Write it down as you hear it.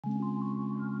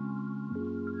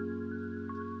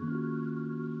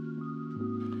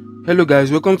Hello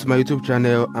guys, welcome to my YouTube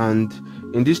channel, and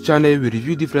in this channel we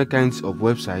review different kinds of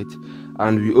websites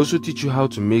and we also teach you how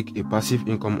to make a passive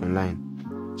income online.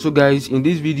 So guys, in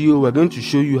this video we're going to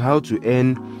show you how to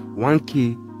earn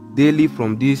 1k daily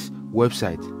from this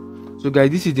website. So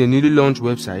guys, this is a newly launched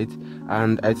website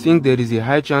and I think there is a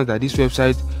high chance that this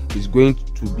website is going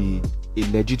to be a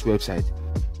legit website.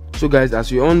 So guys,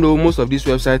 as you all know, most of these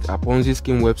websites are Ponzi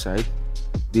scheme websites.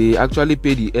 They actually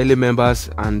pay the early members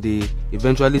and they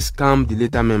eventually scam the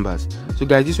later members. So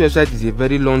guys, this website is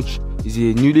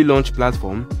a newly launched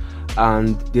platform,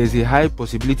 and there's a high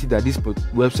possibility that this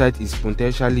website is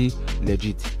potentially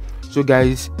legit. So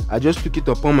guys, I just took it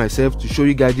upon myself to show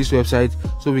you guys this website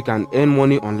so we can earn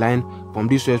money online from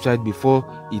this website before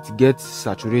it gets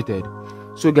saturated.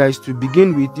 So guys, to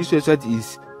begin with, this website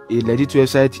is a legit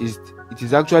website. It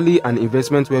is actually an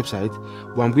investment website,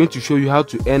 but I'm going to show you how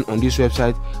to earn on this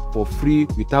website for free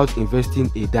without investing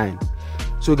a dime.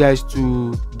 So guys,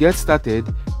 to get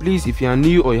started, please, if you are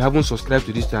new or you haven't subscribed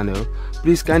to this channel,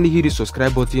 please kindly hit the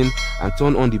subscribe button and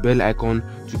turn on the bell icon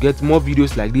to get more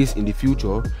videos like this in the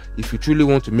future if you truly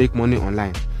want to make money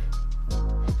online.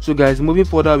 So guys, moving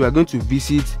further, we are going to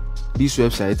visit this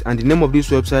website, and the name of this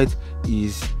website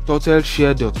is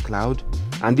totalshare.cloud.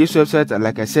 And this website,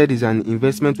 like I said, is an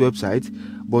investment website,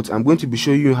 but I'm going to be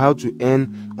showing you how to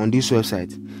earn on this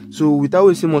website. So without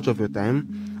wasting much of your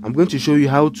time, I'm going to show you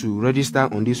how to register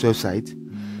on this website.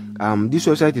 This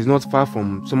website is not far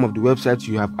from some of the websites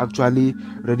you have actually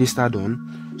registered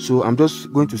on. So I'm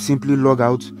just going to simply log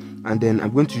out, and then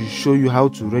I'm going to show you how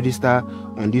to register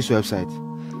on this website.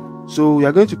 So you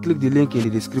are going to click the link in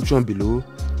the description below.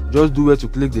 Just do well to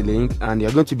click the link, and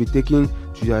you're going to be taken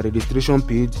to your registration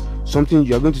page.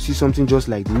 You're going to see something just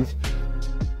like this.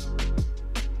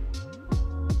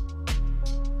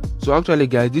 So actually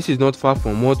guys, this is not far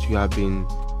from what you have been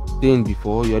saying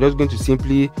before. You're just going to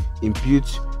simply input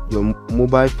your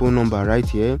mobile phone number right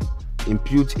here,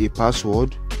 input a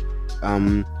password.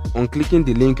 On clicking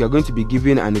the link, you're going to be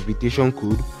given an invitation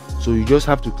code, so you just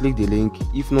have to click the link.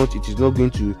 If not, it is not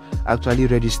going to actually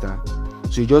register.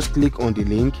 So you just click on the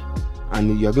link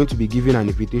and you're going to be given an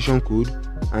invitation code,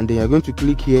 and then you're going to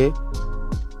click here,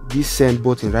 this send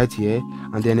button right here,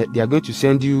 and then they are going to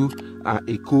send you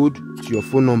a code to your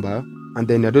phone number, and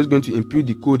then you're just going to input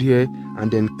the code here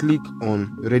and then click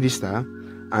on register,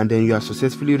 and then you are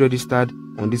successfully registered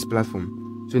on this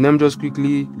platform. So let me just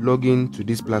quickly log in to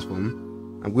this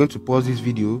platform. I'm going to pause this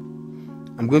video.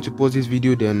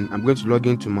 Then I'm going to log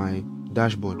into my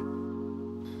dashboard.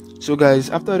 So guys,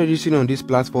 after registering on this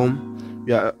platform,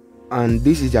 and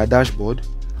this is your dashboard,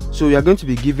 so you are going to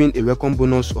be given a welcome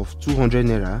bonus of 200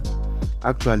 naira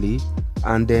actually,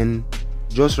 and then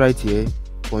just right here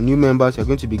for new members, you're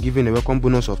going to be given a welcome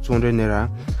bonus of 200 naira,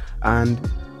 and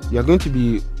you're going to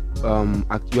be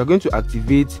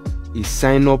activate a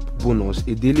sign-up bonus,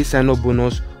 a daily sign-up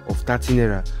bonus of 30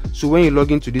 naira. So when you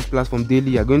log into this platform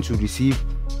daily, you're going to receive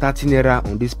 30 naira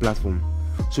on this platform.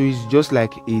 So it's just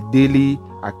like a daily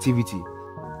activity.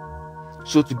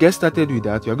 So to get started with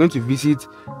that, you are going to visit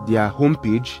their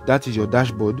homepage, that is your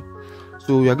dashboard.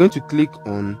 So you are going to click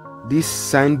on this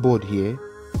signboard here.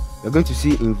 You're going to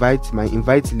see my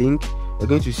invite link. You're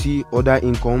going to see other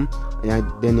income,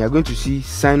 and then you're going to see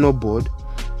sign up board.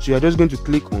 So you're just going to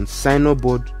click on sign up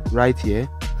board right here,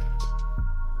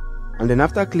 and then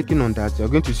after clicking on that, you're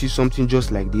going to see something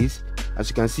just like this. As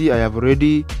you can see, I have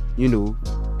already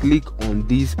click on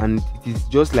this, and it is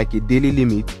just like a daily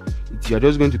limit. You're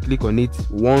just going to click on it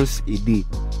once a day,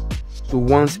 so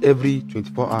once every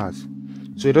 24 hours.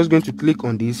 So you're just going to click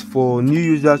on this. For new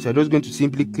users, you're just going to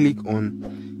simply click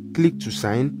to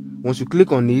sign. Once you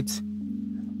click on it,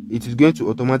 it is going to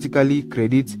automatically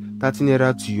credit 30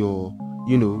 naira to your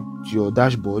to your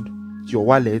dashboard, to your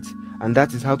wallet, and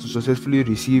that is how to successfully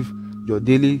receive your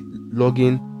daily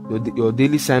login, your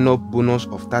daily sign up bonus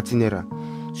of 30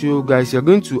 naira. So guys, you're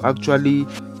going to actually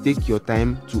take your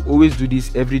time to always do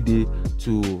this every day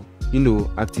to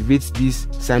activate this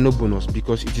sign up bonus,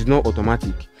 because it is not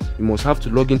automatic. You must have to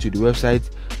log into the website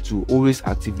to always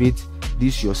activate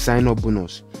this your sign up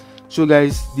bonus. So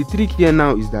guys, the trick here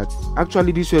now is that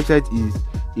actually this website is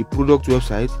a product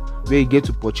website where you get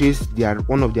to purchase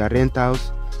one of their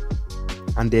rentals,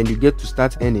 and then you get to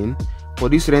start earning. For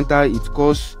this rental, it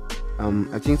costs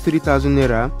I think 3,000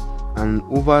 naira and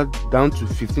over down to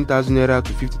 15,000 naira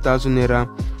to 50,000 naira,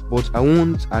 but I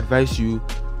won't advise you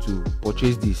to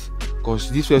purchase this,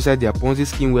 because this website, they are Ponzi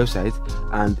scheme website,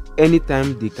 and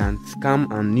anytime they can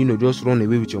scam and just run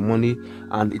away with your money,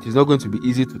 and it is not going to be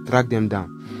easy to track them down.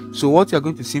 So what you're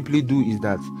going to simply do is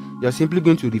that you're simply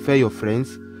going to refer your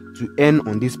friends to earn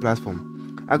on this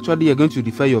platform. actually you're going to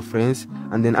refer your friends,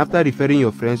 and then after referring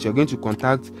your friends, you're going to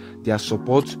contact their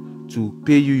support to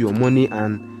pay you your money,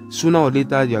 and sooner or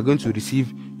later you are going to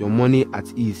receive your money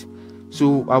at ease.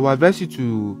 So I will advise you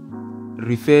to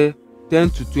refer 10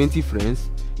 to 20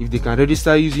 friends if they can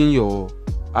register using your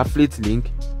affiliate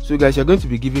link. So guys, you're going to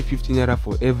be given 15 naira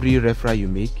for every referral you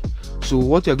make. So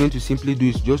what you're going to simply do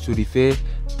is just to refer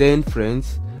 10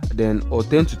 friends, then, or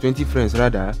 10 to 20 friends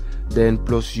rather, then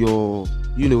plus your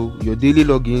your daily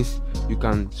logins, you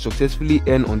can successfully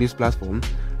earn on this platform.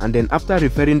 And then after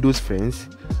referring those friends,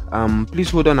 please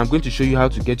hold on, I'm going to show you how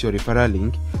to get your referral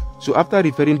link. So after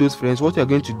referring those friends, what you're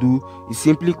going to do is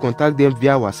simply contact them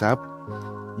via WhatsApp,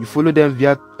 you follow them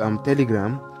via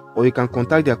Telegram, or you can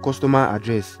contact their customer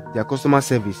address, their customer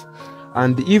service.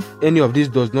 And if any of this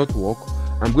does not work,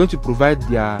 I'm going to provide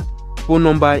their phone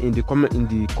number in the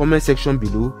comment section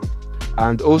below,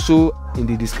 and also in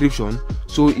the description.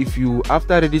 So if you,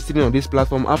 after registering on this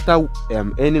platform, after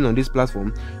earning on this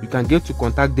platform, you can get to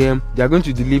contact them. They are going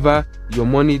to deliver your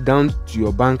money down to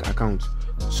your bank account.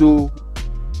 So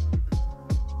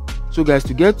guys,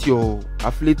 to get your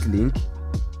affiliate link,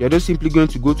 you're just simply going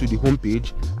to go to the home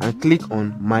page and click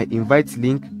on my invite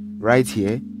link right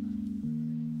here.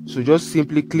 So just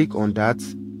simply click on that,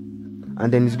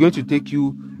 and then it's going to take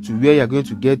you to where you're going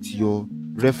to get your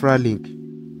referral link.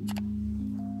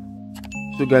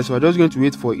 So guys, we're just going to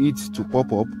wait for it to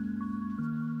pop up.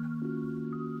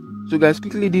 So guys,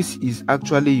 quickly, this is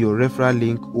actually your referral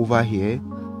link over here.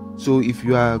 So if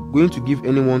you are going to give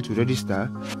anyone to register,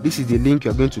 this is the link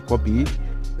you're going to copy.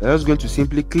 You're just going to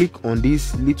simply click on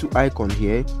this little icon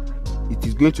here. It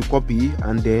is going to copy,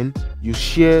 and then you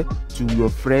share to your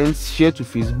friends, share to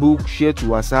Facebook, share to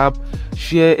WhatsApp,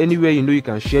 share anywhere you know you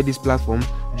can share this platform.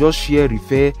 Just share,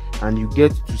 refer, and you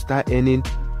get to start earning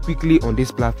quickly on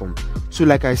this platform. So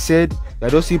like I said, you're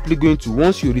just simply going to,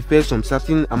 once you refer some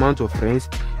certain amount of friends,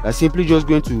 you're simply just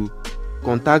going to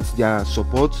contact their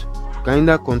support. You can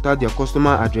either contact their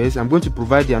customer address. I'm going to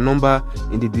provide their number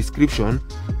in the description.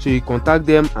 So you contact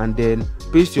them and then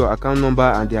paste your account number,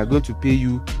 and they are going to pay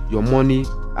you your money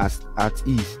at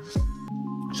ease.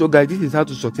 So guys, this is how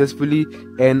to successfully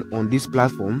earn on this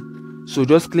platform. So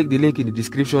just click the link in the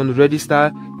description,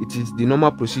 register. It is the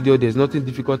normal procedure, there's nothing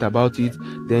difficult about it.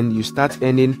 Then you start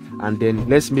earning, and then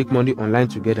let's make money online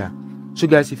together. So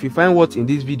guys, if you find what's in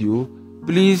this video,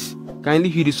 please kindly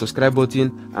hit the subscribe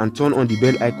button and turn on the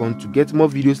bell icon to get more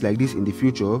videos like this in the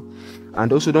future.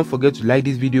 And also don't forget to like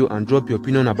this video and drop your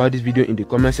opinion about this video in the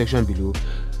comment section below,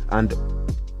 and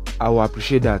I will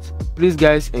appreciate that. Please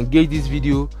guys, engage this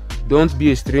video. Don't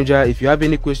be a stranger. If you have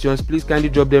any questions, please kindly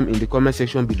drop them in the comment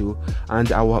section below,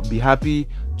 and I will be happy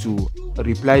to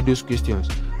reply those questions.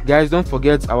 Guys, don't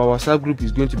forget our WhatsApp group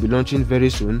is going to be launching very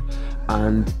soon,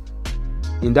 and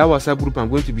in that WhatsApp group I'm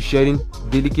going to be sharing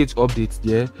delicate updates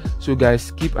there. So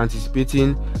guys, keep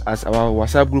anticipating, as our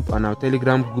WhatsApp group and our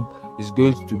Telegram group is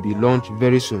going to be launched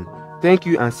very soon. Thank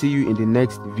you, and see you in the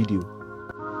next video.